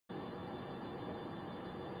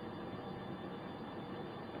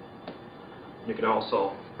You can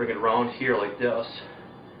also bring it around here like this.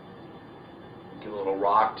 Give a little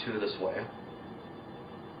rock too this way.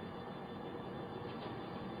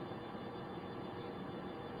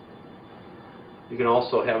 You can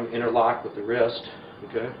also have them interlock with the wrist,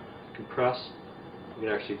 okay? Compress. You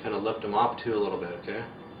can actually kind of lift them up too a little bit, okay?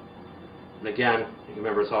 And again, you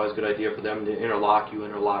remember it's always a good idea for them to interlock. You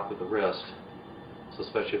interlock with the wrist. So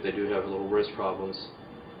especially if they do have little wrist problems,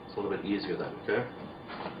 it's a little bit easier then, okay?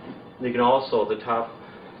 And you can also, the top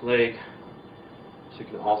leg, so you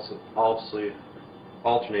can also obviously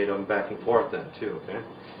alternate them back and forth then too, okay?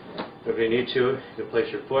 If you need to, you can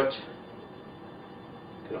place your foot,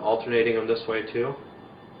 you can alternating them this way too.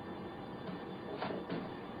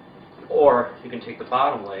 Or you can take the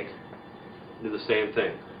bottom leg and do the same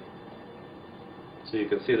thing. So you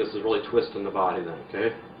can see this is really twisting the body then,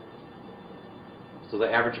 okay? So the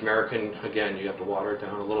average American, again, you have to water it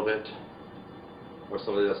down a little bit, or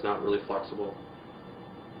somebody that's not really flexible.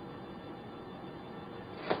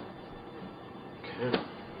 Okay.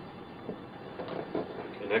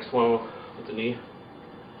 Okay, next one with the knee.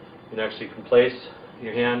 You can actually place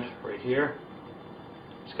your hand right here.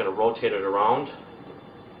 Just going to rotate it around.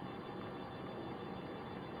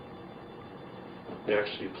 You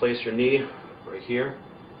actually place your knee right here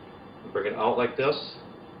and bring it out like this.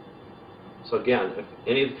 So again, if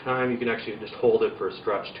any time you can actually just hold it for a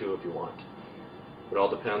stretch too if you want. It all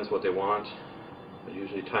depends what they want. I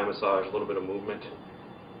usually Thai massage, a little bit of movement.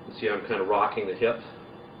 You see I'm kind of rocking the hip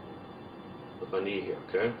with my knee here,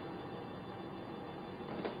 okay?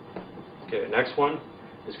 Okay, next one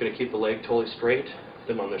is going to keep the leg totally straight,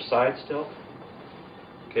 them on their side still.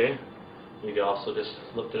 Okay? You can also just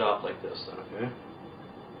lift it up like this, okay?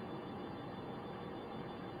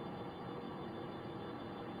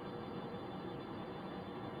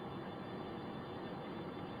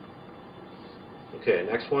 Okay,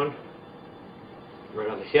 next one, right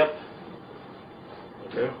on the hip,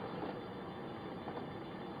 okay.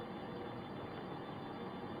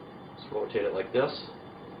 Just rotate it like this.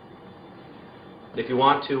 If you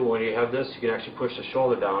want to, when you have this, you can actually push the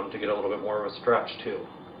shoulder down to get a little bit more of a stretch too.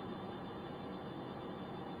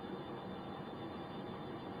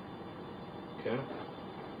 Okay.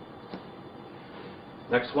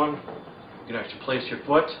 Next one, you can actually place your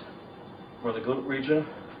foot or the glute region.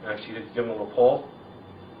 Actually, give them a little pull.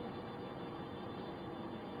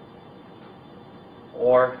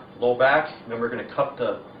 Or low back, remember we're going to cup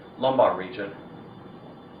the lumbar region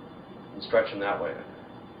and stretch them that way.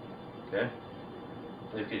 Okay?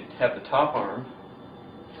 And if you have the top arm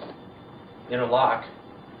interlock,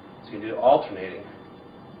 so you can do alternating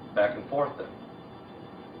back and forth then.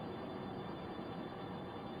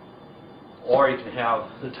 Or you can have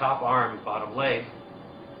the top arm, bottom leg,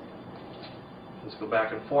 just go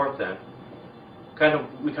back and forth then.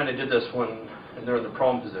 We kind of did this when they're in the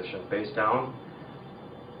prone position, face down,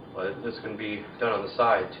 but this can be done on the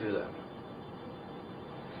side too then.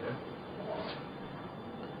 Okay.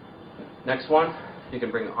 Next one, you can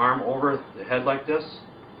bring the arm over the head like this.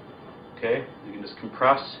 Okay, you can just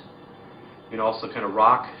compress. You can also kind of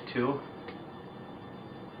rock too.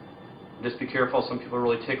 Just be careful, some people are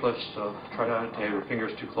really ticklish, so try not to have your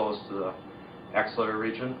fingers too close to the axillary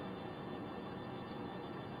region.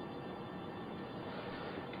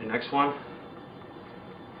 Okay, next one.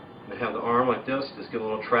 I'm going to have the arm like this, just give a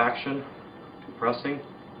little traction, compressing.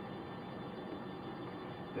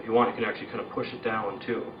 If you want, you can actually kind of push it down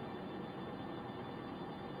too.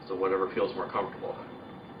 So whatever feels more comfortable.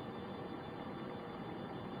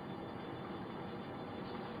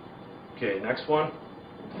 Okay, next one.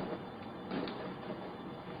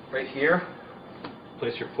 Right here,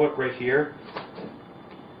 place your foot right here,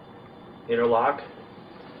 interlock,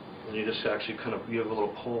 and you just actually kind of give a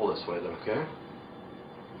little pull this way then, okay?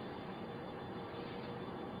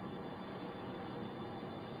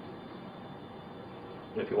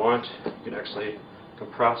 And if you want, you can actually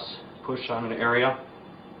compress, push on an area,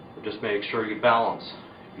 but just make sure you balance.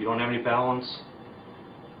 If you don't have any balance,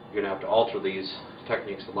 you're going to have to alter these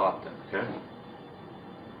techniques a lot then, okay?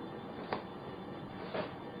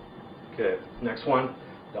 Okay, next one,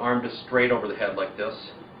 the arm just straight over the head like this,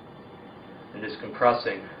 and just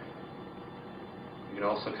compressing. You can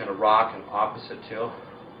also kind of rock and opposite too.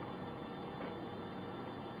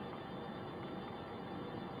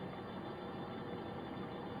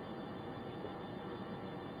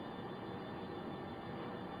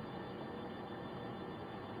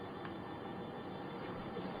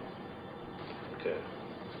 Okay.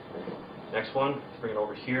 Next one, bring it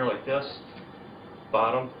over here like this,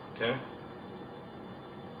 bottom. Okay,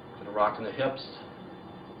 kind of rocking the hips.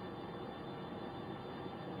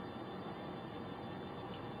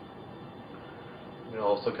 can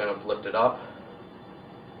also kind of lift it up.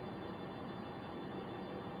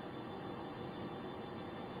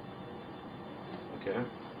 Okay.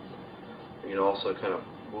 You can also kind of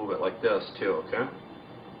move it like this too, okay?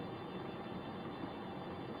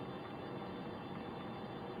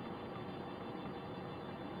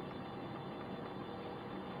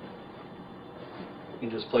 You can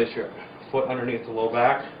just place your foot underneath the low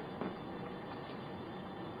back,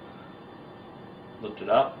 lift it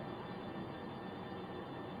up.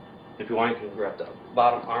 If you want, you can grab the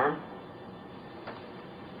bottom arm